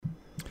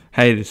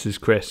Hey, this is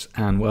Chris,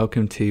 and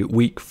welcome to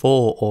week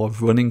 4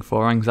 of Running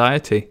for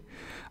Anxiety.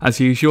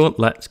 As usual,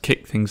 let's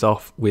kick things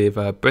off with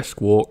a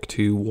brisk walk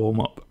to warm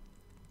up.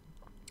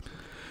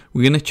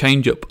 We're going to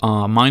change up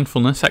our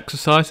mindfulness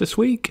exercise this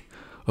week.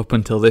 Up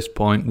until this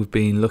point, we've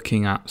been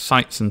looking at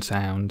sights and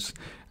sounds,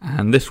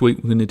 and this week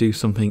we're going to do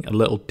something a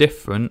little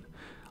different.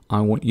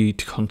 I want you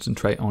to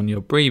concentrate on your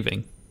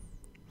breathing.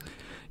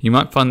 You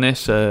might find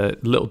this a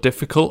little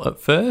difficult at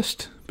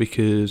first,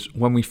 because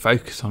when we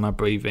focus on our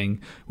breathing,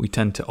 we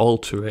tend to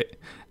alter it,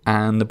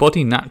 and the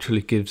body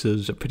naturally gives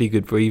us a pretty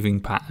good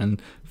breathing pattern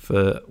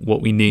for what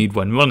we need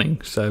when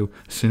running. So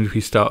as soon as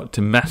we start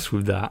to mess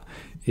with that,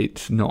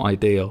 it's not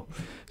ideal.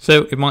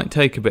 So it might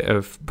take a bit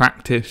of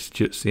practice,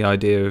 just the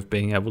idea of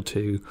being able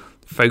to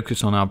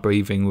focus on our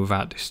breathing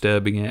without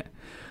disturbing it.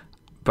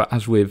 But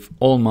as with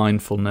all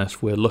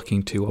mindfulness, we're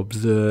looking to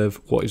observe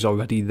what is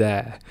already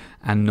there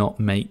and not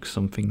make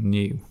something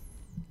new.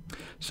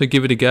 So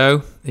give it a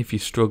go. If you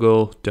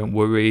struggle, don't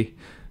worry.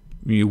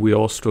 We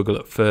all struggle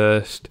at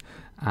first.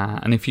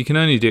 And if you can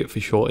only do it for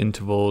short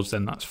intervals,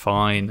 then that's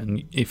fine.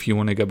 And if you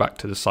want to go back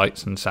to the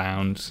sights and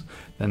sounds,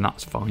 then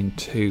that's fine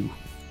too.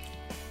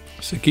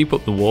 So keep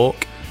up the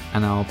walk,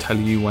 and I'll tell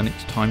you when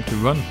it's time to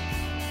run.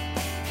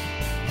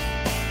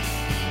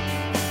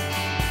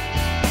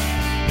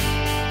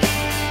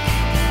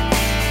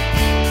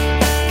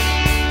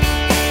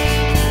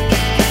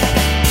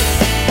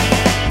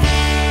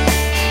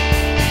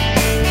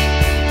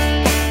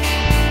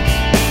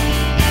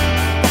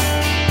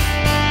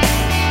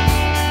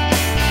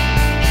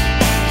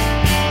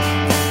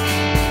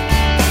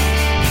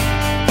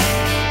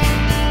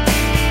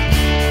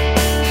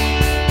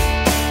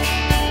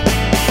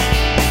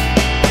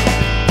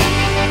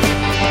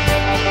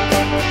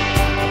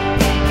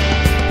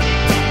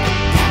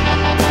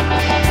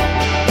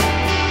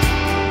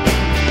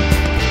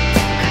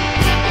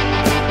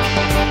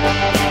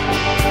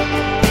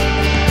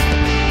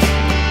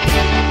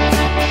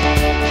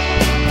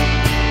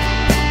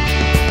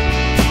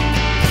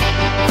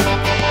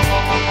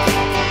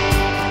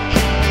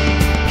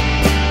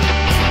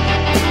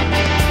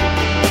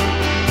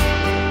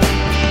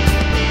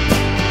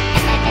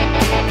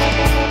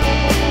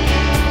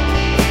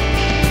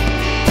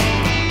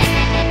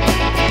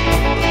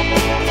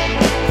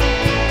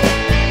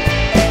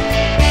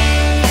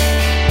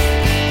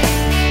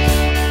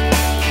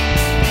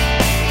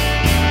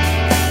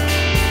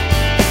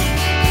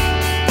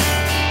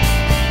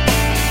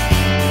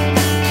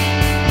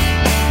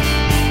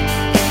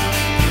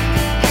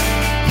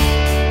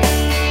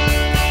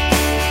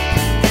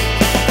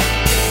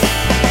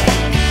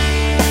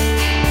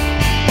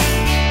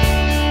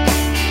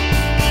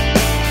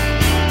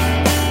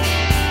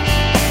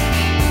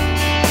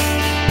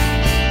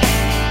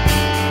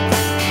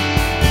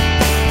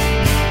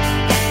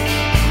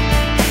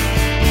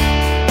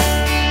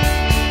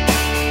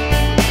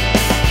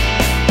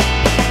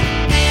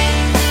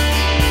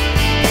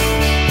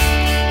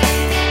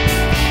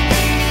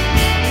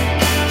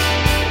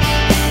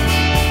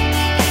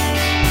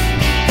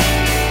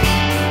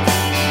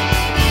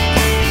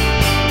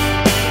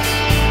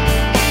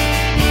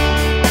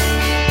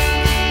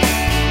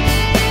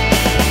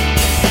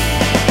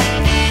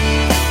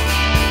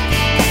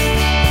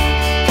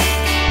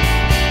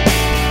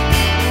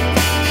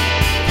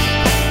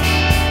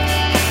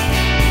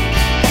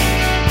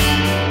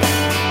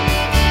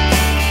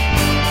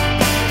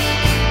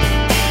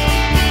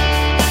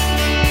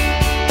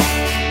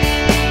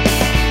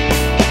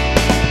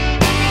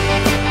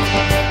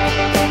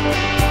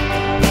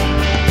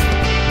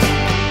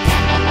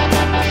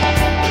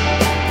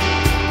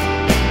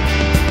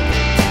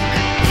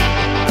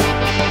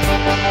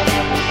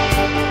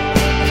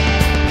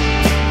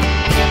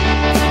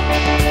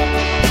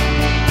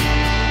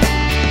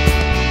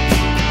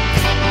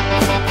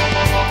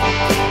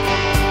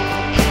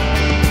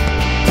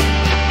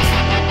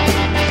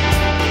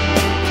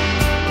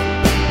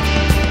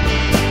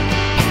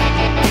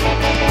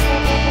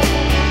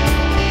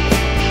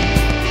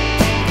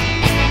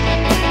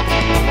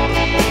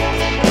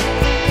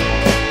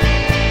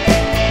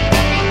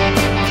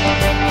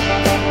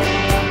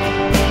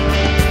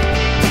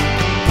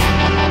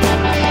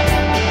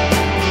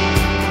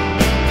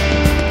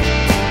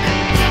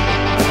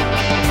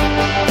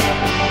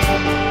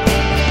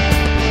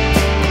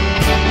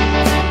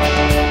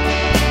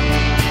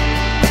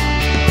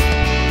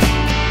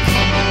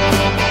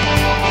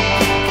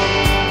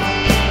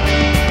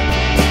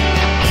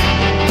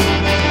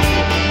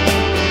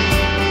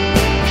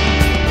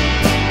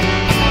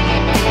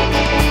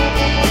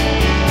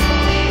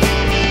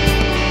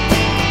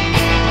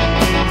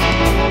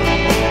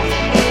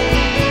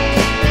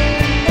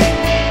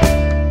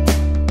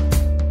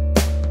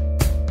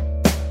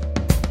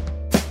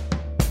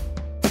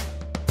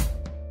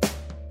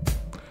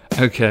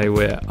 Okay,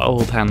 we're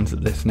old hands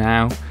at this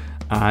now.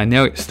 I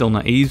know it's still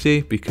not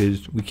easy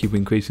because we keep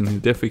increasing the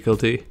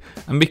difficulty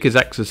and because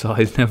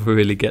exercise never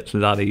really gets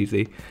that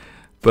easy.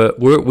 But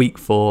we're at week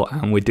 4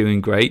 and we're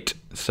doing great.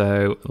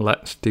 So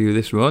let's do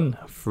this run.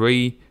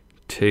 3,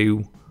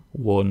 2,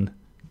 1,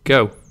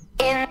 go.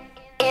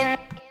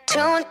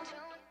 tune,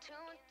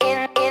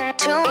 in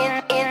tune,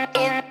 in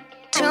tune, in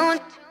tune,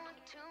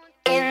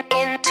 in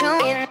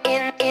tune, in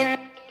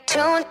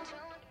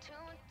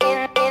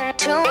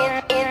tune,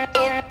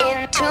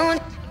 in tune.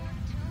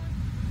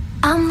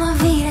 I'm the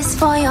Venus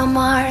for your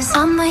Mars.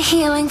 I'm the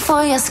healing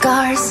for your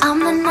scars. I'm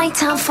the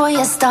nighttime for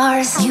your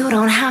stars. You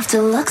don't have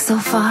to look so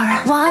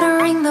far.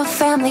 Watering the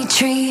family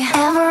tree,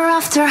 ever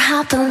after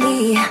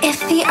happily.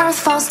 If the earth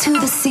falls to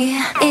the sea,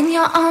 in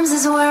your arms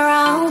is where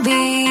I'll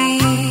be.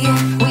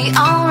 We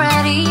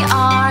already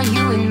are,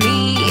 you and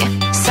me,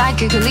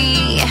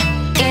 psychically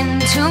in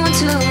tune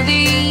to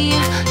the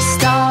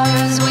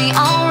stars. We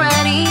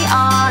already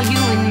are,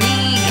 you and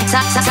me,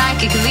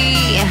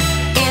 psychically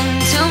in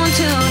tune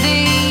to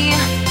the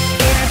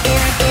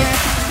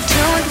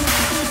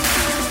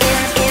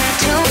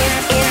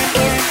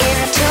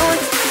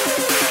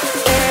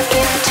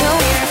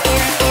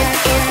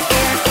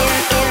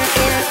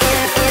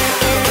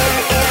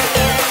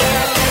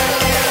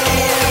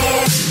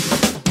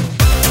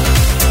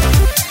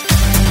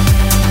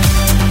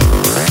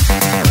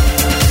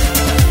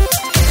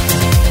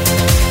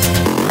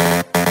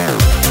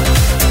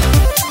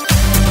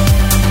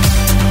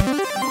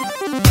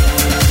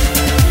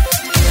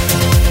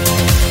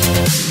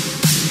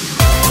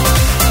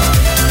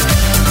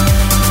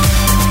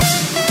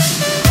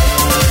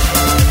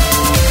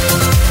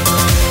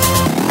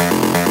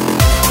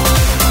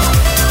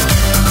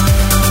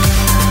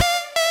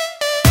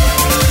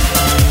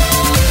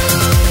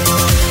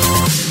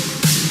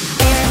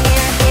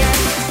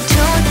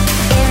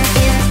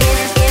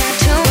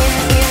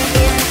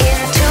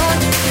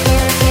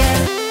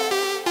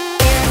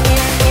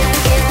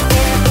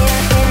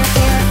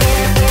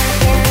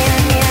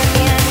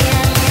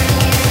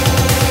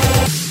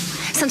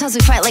we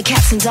fight like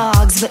cats and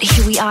dogs, but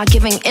here we are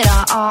giving it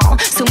our all.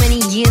 So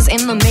many years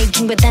in the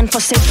making, but then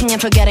forsaking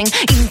and forgetting.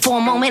 Even for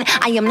a moment,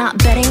 I am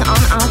not betting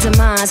on our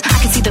demise. I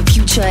can see the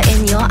future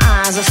in your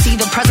eyes. I see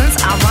the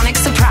presence, ironic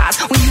surprise.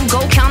 When you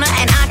go counter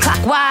and I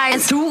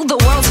clockwise, through the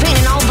world's pain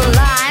and all the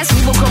lies,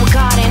 we will grow a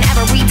garden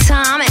every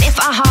time. And if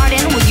I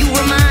harden, will you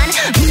remind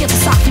me of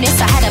the softness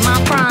I had in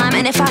my prime?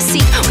 And if I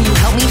seek, will you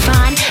help me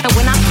find? And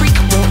when I freak,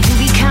 won't you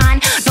be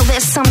kind? No,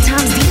 there's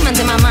sometimes demons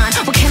in my mind.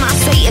 What can I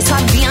say? It's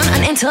hard being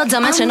an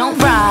interdimensional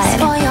ride.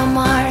 For your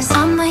Mars,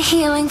 I'm the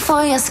healing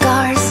for your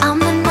scars. I'm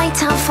the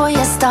nighttime for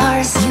your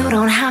stars. You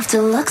don't have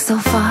to look so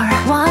far.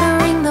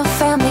 Watering the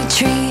family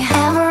tree,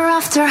 ever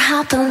after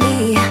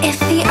happily. If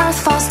the earth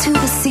falls to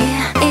the sea,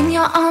 in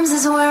your arms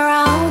is where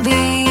I'll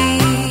be.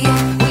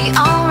 We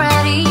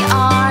already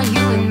are,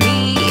 you and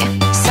me,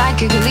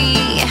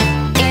 psychically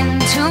in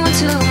tune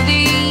to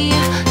the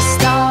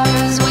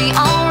stars. We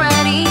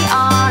already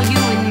are,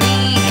 you and me,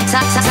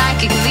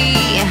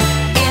 psychically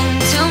in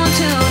tune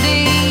to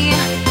the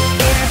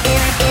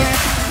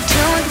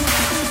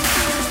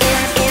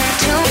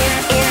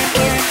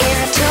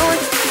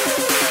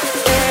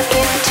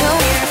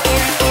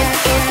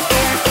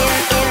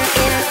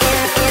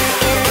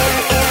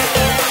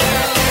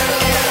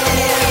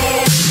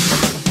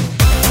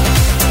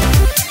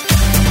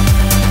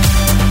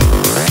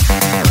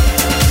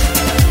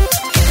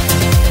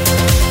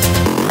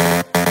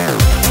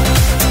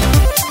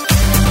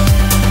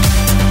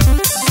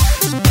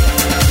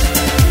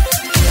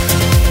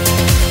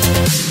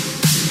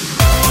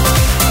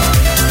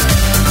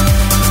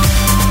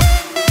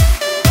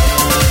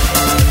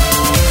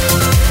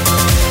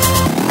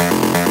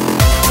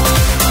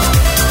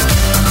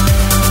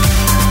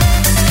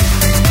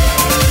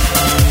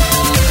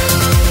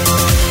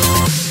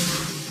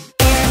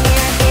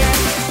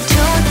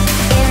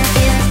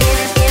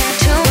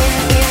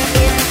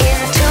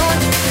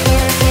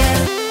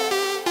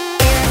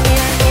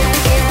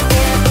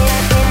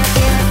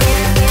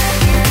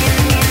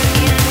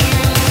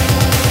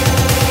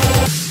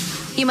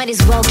might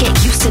as well get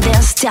used to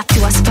this. Death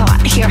to us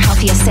part, here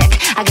healthy or sick.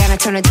 I gotta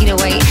turn a deed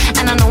away,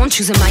 and I know I'm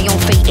choosing my own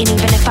fate. And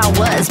even if I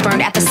was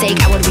burned at the stake,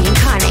 I would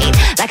reincarnate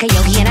like a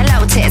yogi in a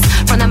lotus.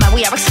 From the mud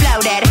we are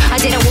exploded. I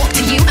didn't walk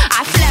to you,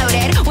 I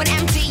floated. When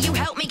empty, you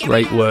helped me get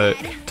Great work.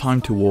 Time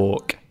to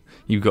walk.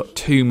 You've got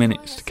 2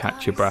 minutes to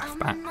catch your breath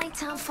back.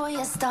 For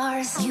your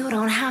stars, you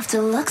don't have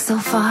to look so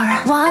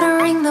far.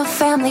 Watering the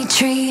family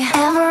tree,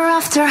 ever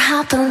after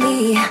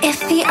happily. If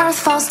the earth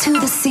falls to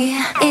the sea,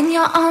 in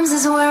your arms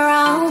is where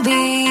I'll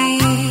be.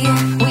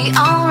 We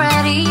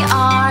already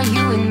are,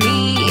 you and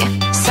me,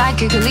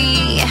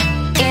 psychically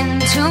in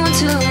tune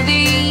to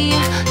the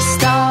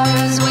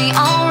stars. We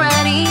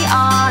already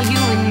are,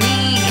 you and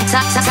me,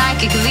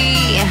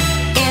 psychically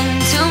in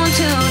tune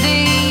to the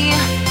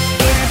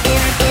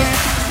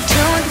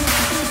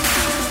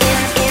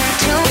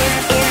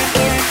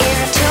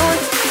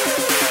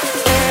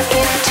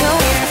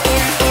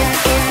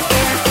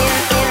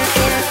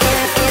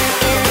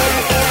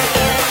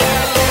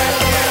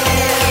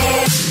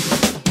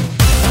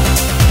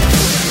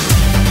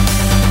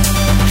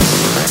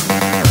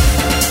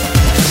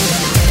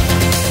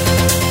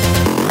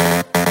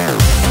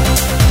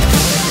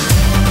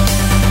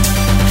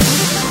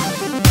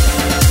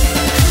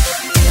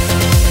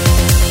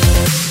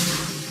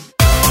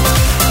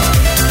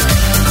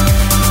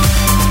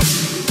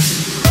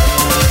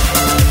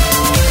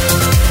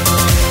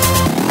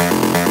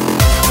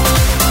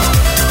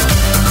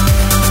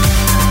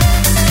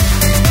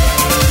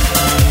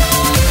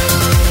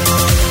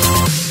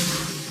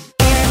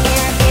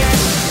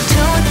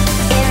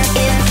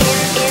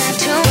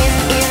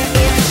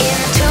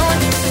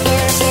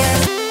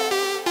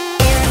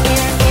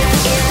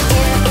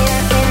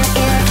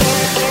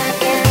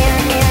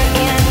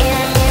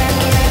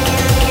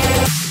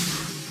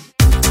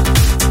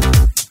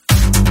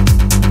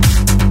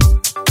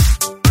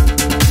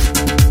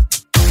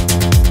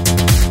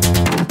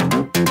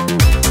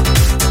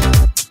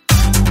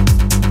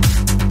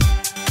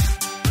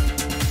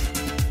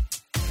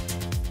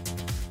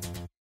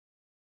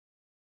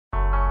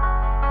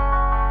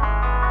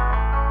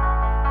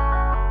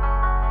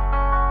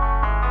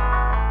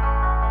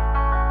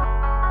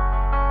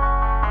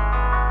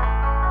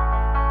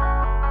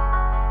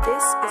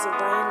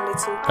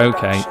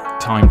Okay,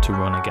 time to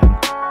run again.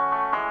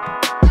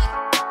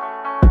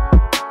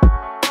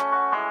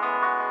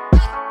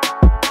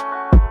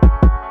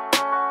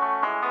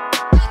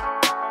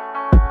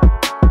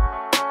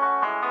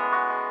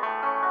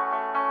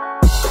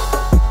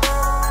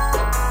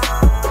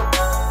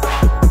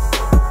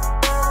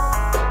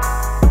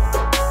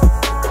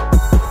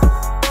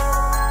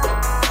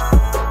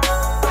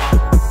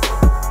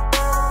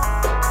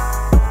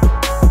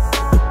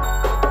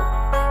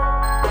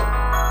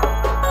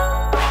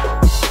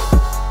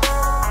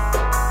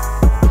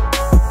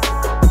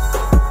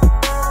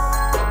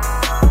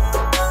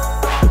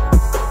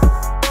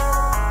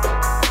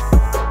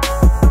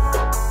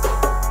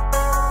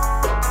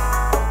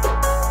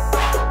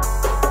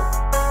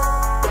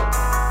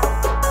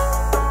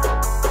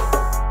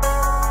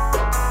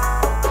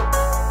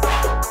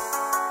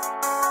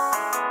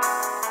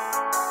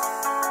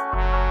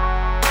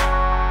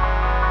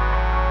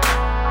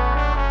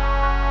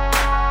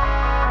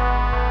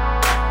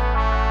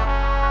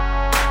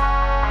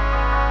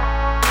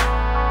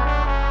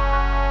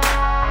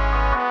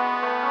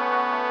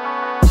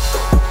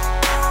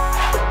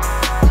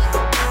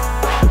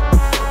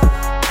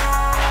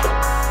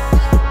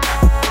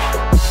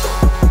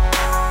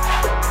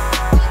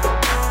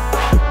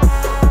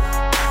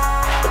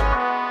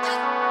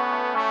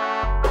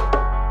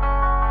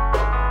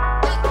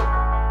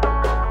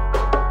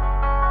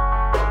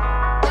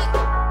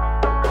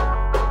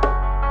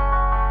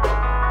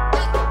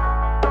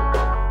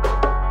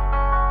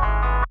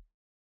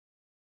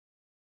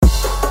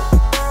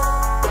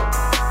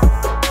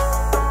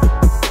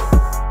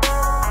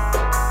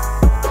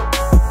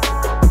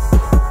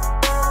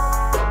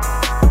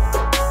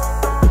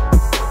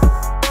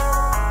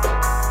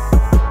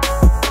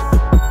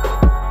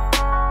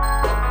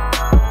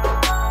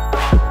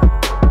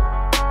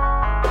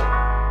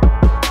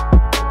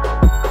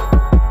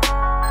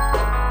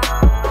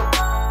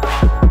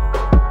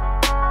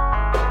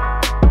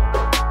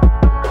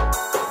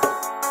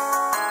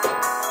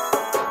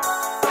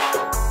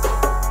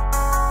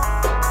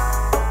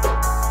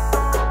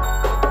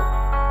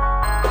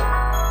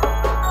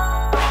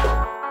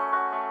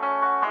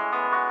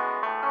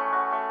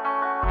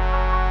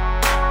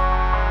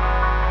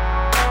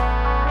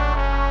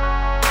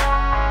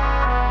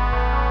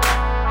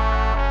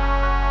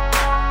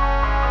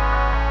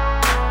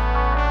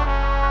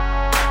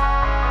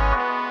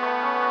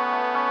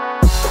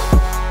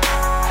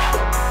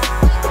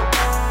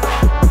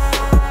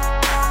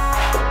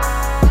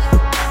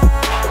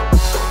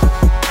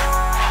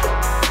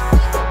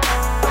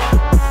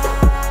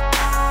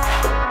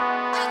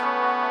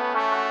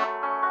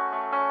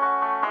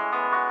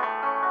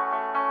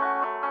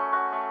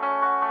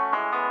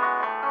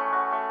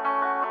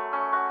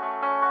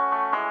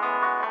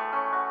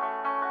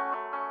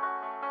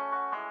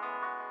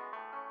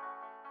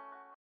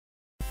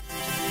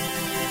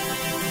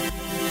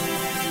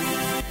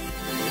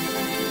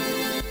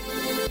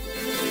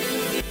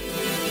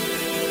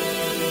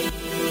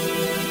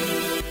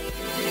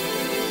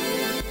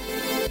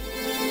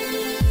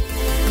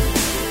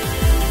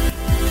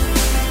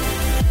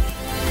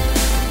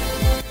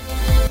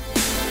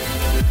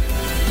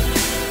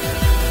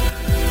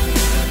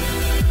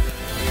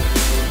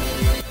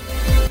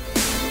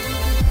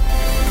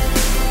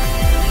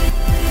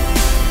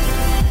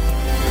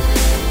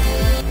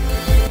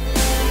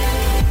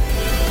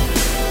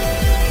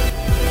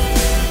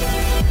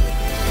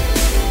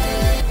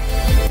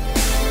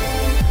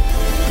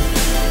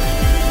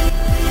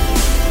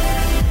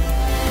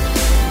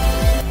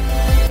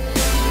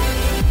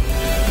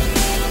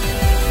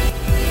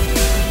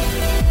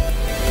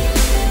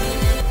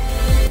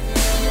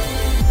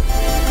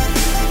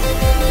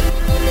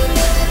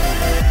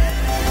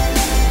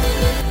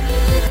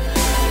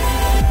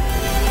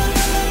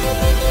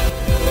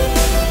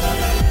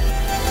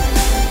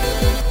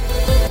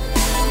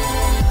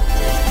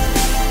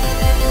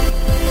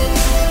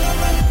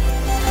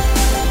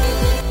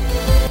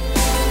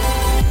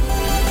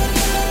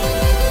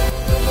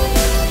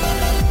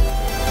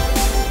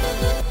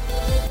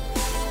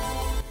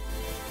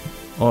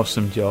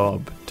 Awesome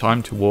job.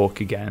 Time to walk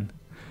again.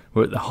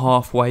 We're at the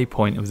halfway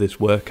point of this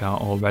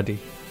workout already.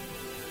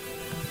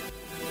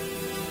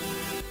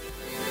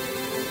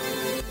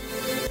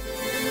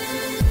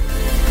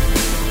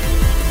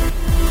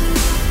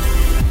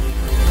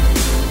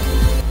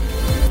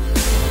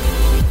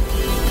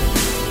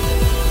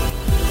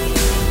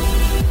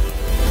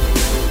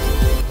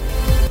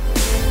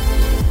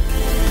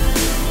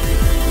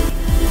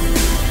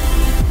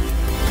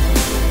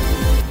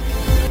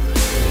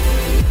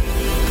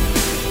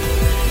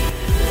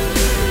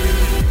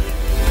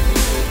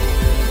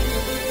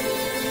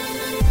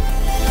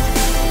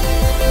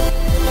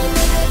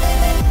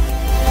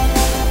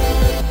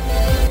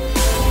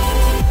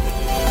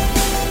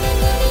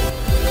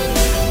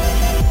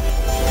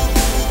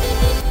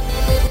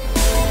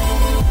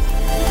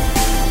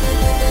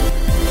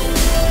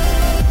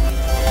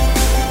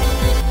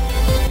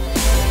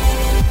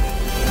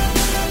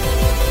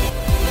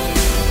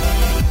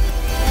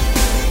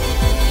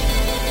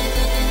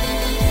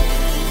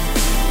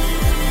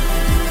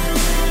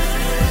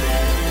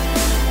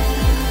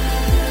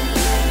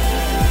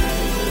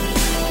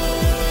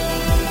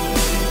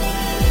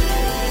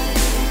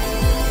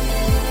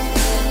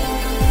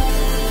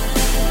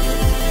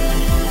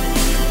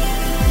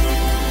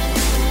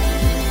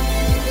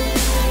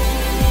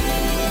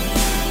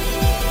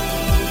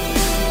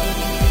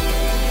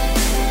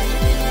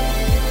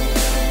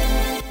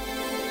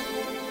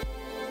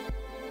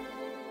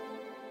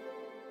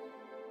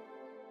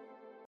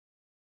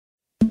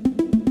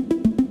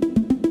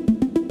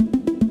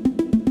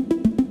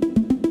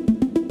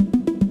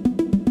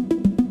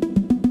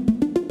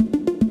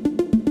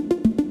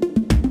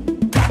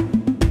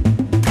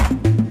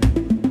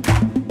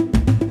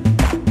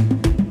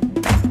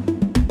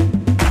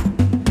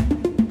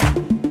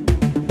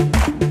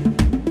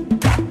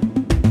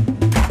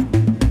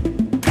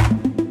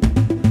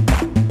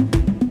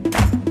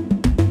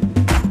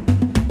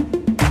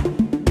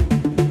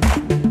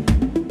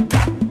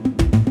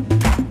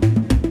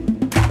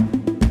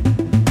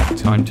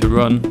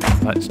 run.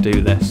 Let's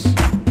do this.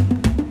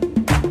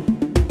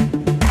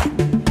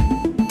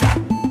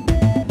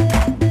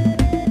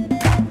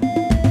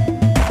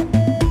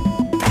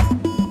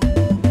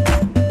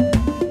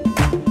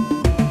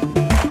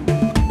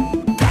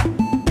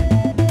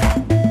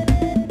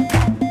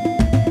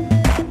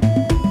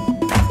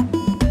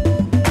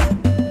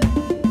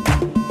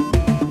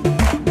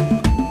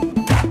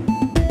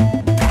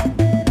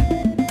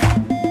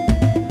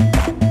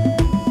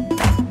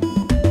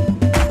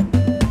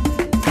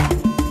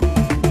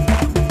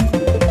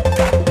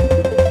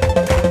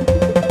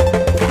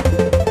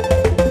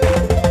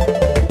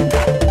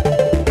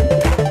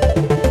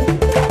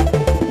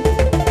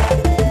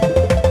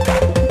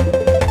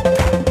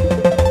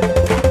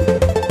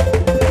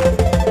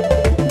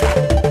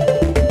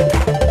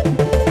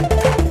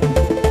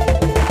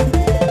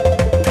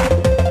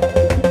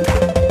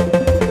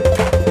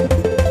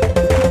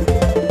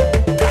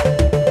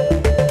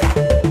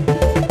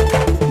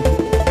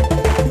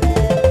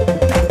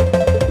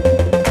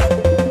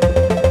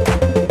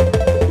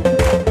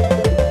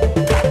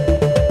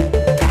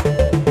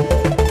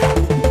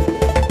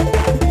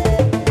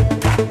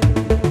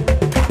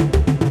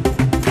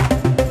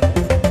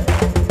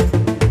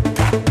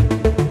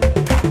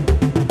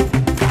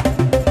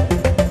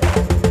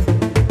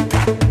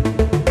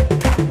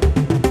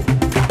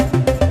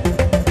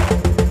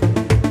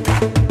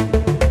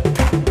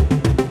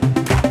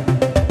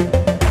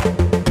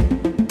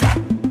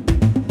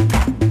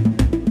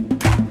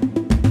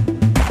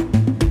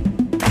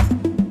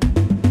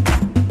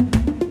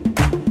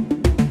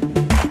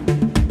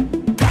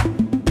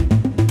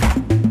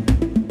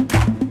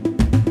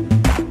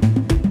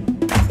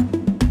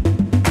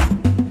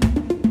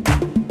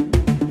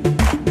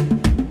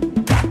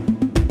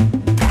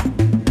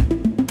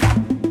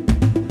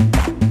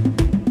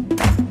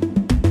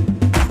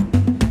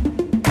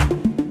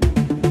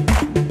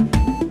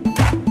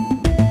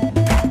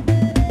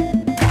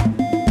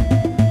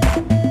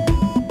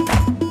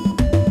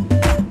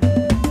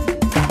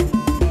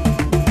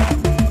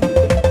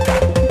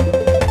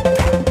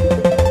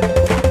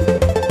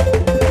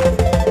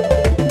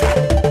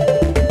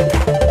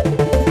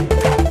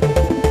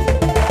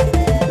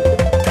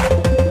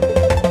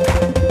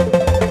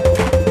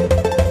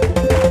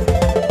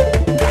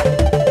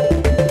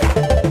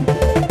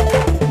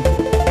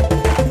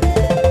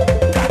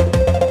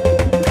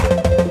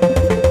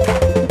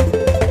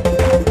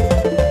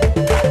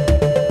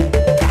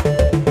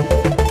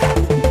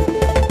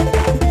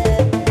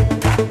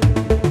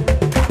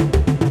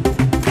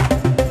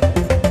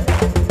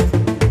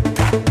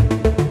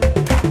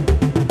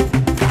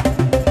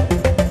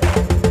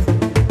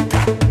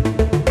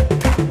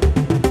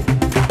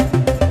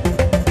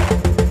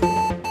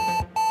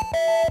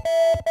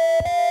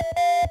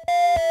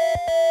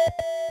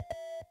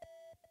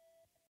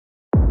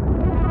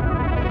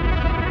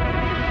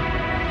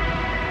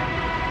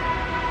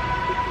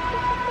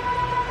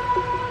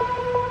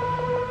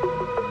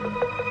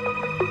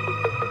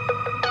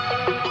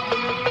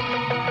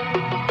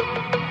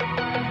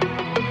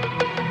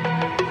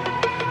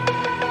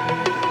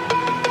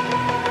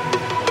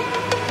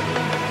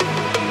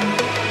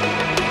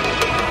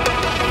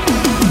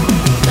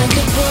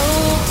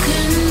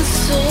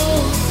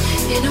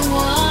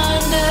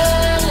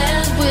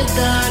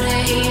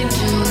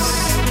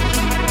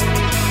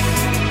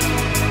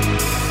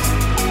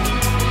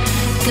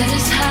 That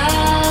is how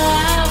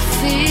I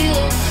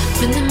feel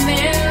when the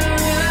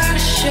mirror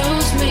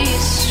shows me a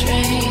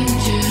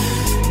stranger.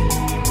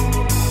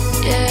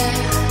 Yeah.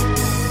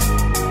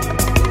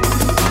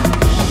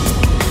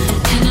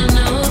 And I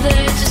know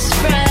they're just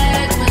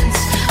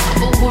fragments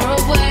of a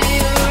world where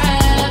your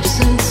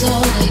absence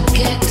all I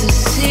get to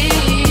see.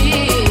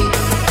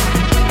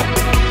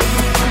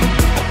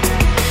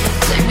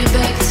 Take me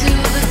back to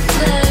the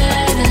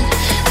planet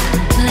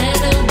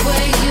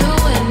where you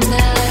and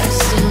I are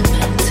still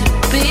meant to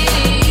be.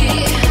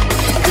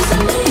 'Cause I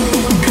know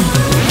you'll come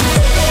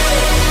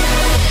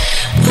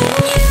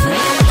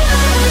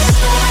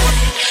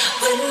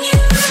when you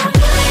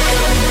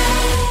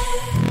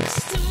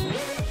next to me.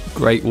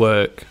 Great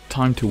work.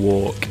 Time to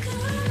walk.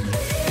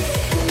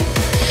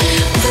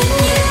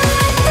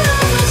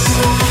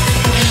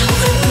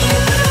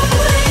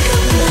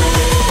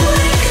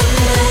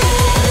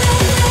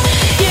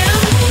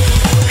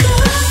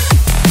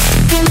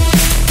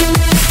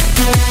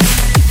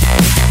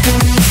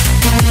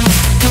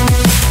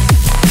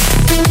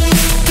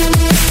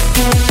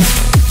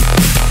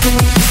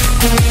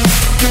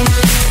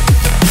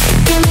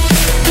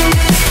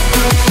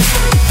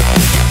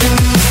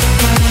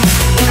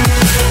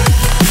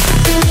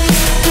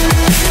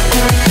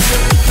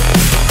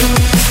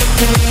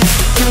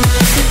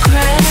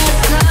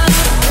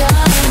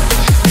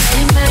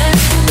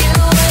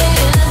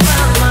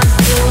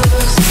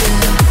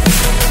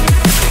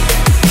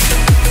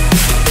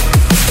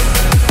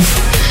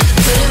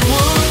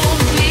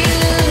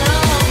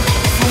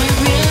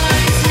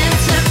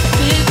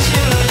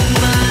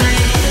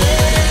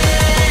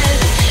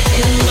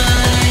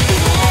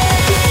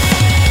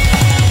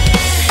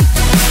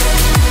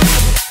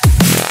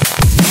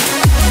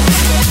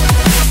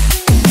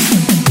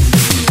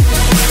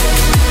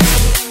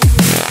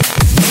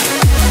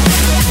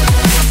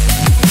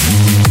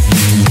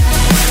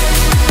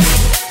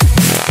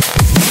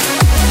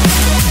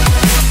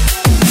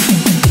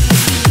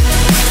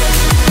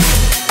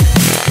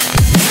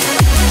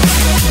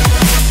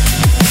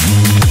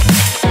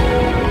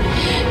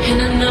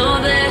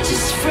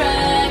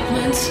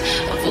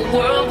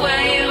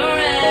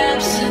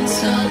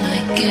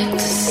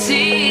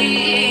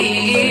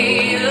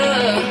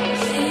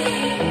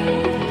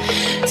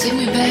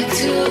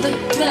 the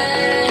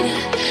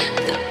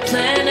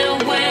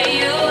planet where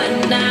you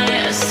and I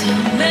are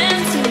still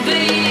meant to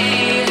be.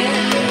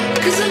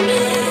 'Cause I'm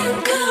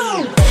in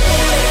cold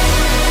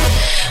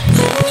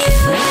when you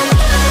slide,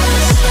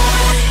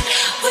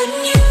 when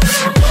you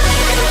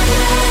wake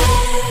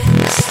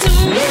next to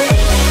me.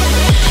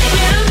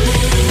 Yeah, I'm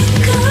in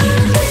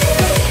cold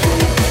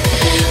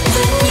when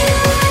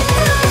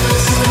you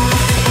slide,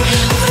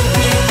 when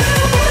you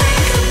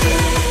wake.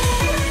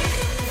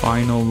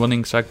 Final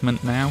running segment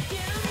now.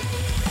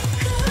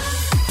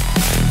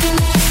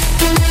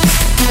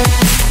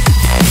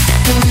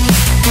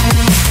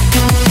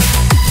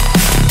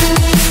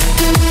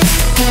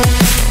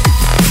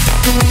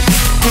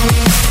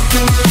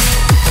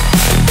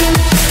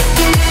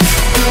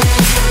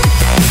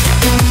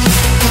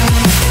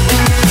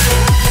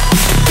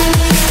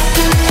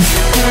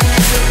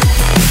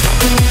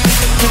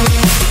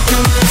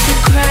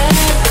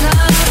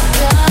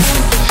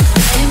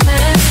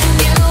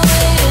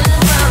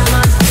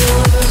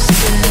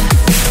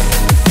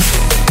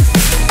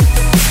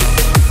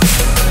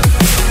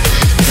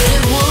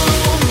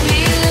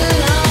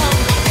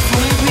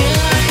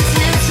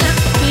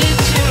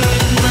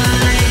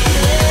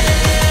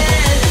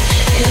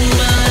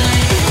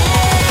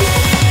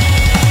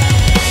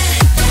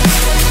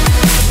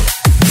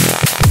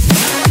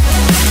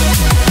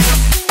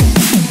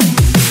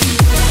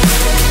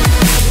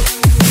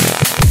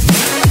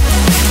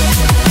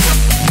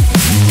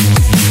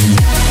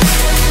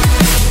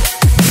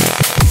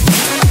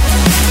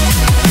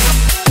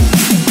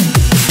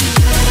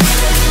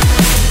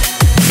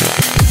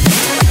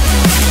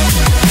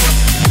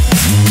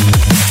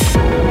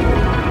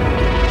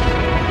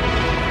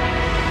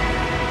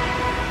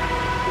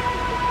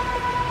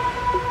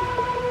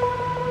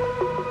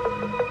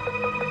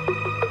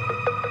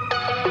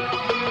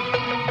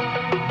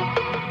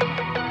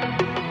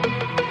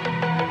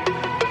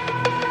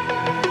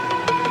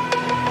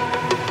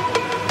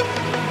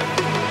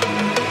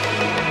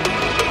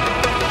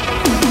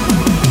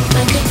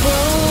 Like a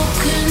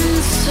broken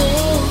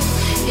soul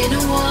in a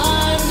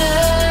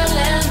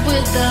wonderland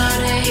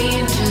without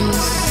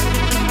angels.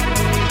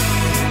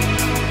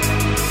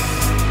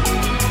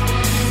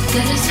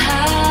 That is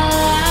how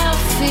I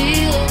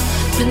feel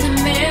when the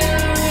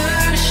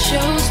mirror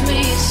shows me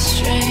a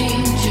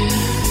stranger.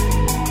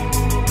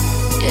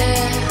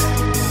 Yeah.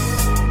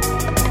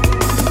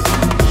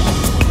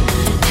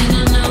 And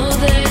I know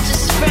they're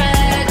just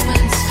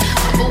fragments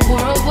of a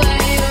world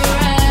where your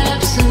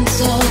absence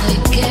all I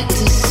get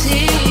to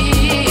see.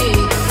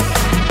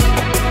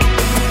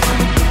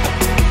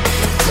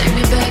 Take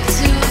me back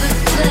to the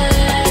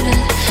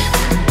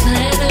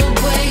planet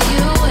where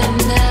you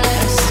and I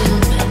are still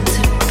meant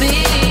to be.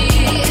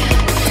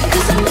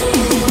 'Cause I'm in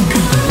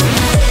cold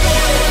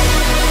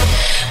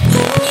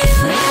when you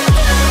slide,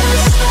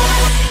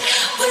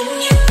 when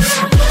you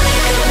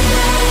wake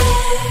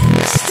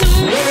next to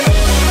me.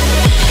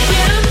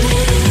 Yeah, I'm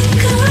in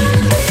cold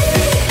when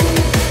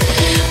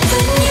you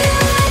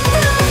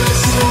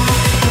slide,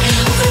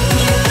 when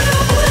you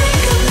wake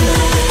up.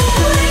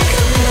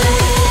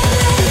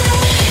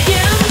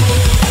 Yeah, I'm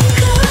in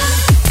cold.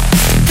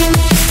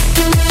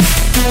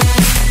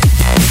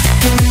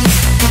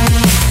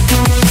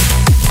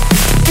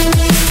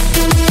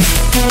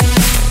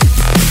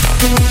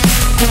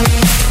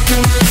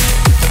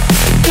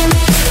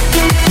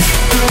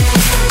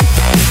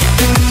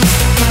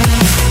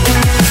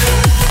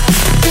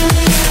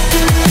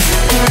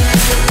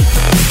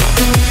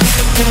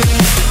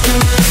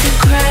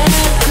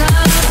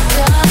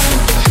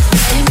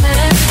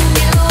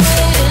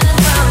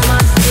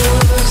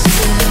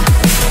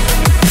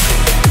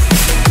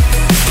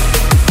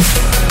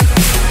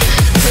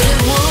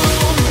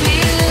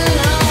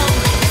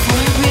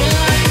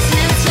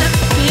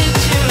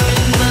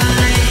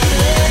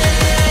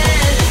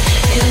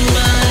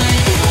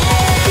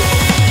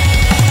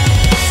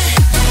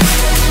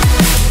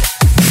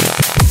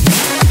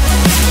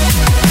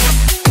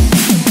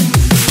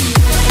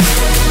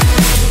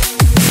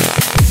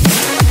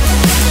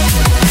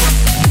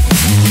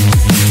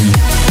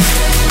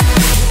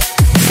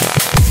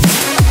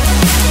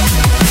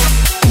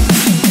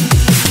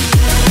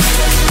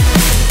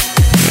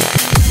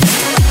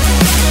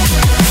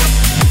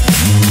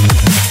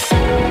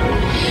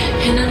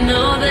 And I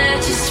know they're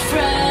just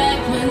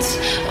fragments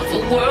of a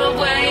world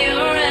where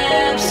your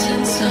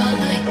absence all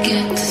I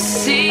get to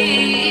see.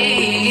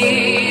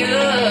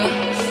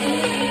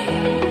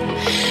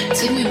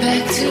 Take me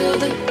back to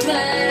the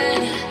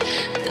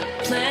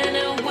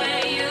planet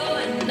where you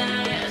and I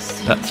are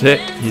still. That's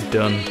it, you're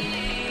done.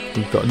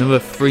 You've got another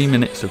 3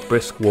 minutes of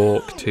brisk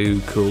walk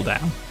to cool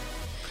down.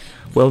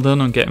 Well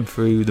done on getting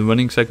through the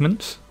running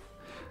segments.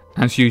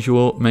 As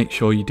usual, make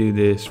sure you do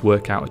this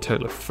workout a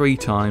total of 3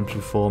 times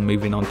before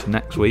moving on to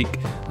next week,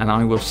 and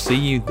I will see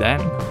you then.